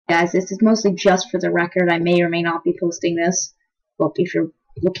Guys, this is mostly just for the record. I may or may not be posting this. Well, if you're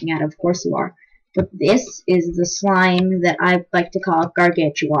looking at it, of course you are. But this is the slime that I like to call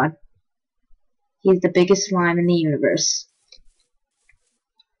Gargantuan. He's the biggest slime in the universe.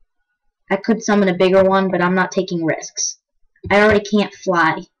 I could summon a bigger one, but I'm not taking risks. I already can't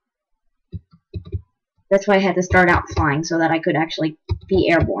fly. That's why I had to start out flying, so that I could actually be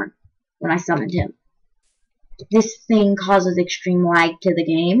airborne when I summoned him. This thing causes extreme lag to the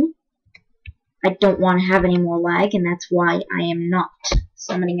game. I don't want to have any more lag, and that's why I am not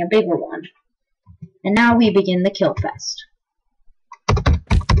summoning a bigger one. And now we begin the kill fest.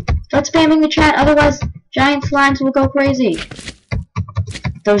 Start spamming the chat, otherwise giant slimes will go crazy.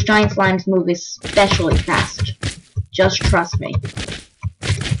 Those giant slimes move especially fast. Just trust me.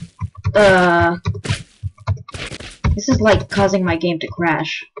 This is like causing my game to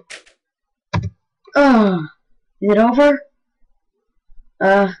crash. Is it over?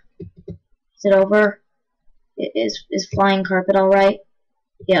 Is it over? Is flying carpet alright?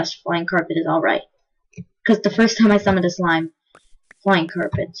 Yes, flying carpet is alright. Because the first time I summoned a slime, flying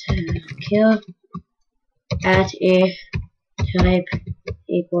carpet. Kill at a type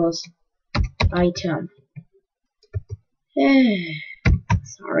equals item.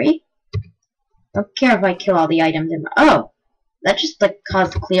 Sorry. Don't care if I kill all the items in my— oh! That just like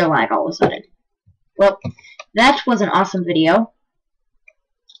caused clear lag all of a sudden. Well, that was an awesome video.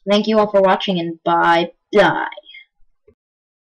 Thank you all for watching, and bye-bye.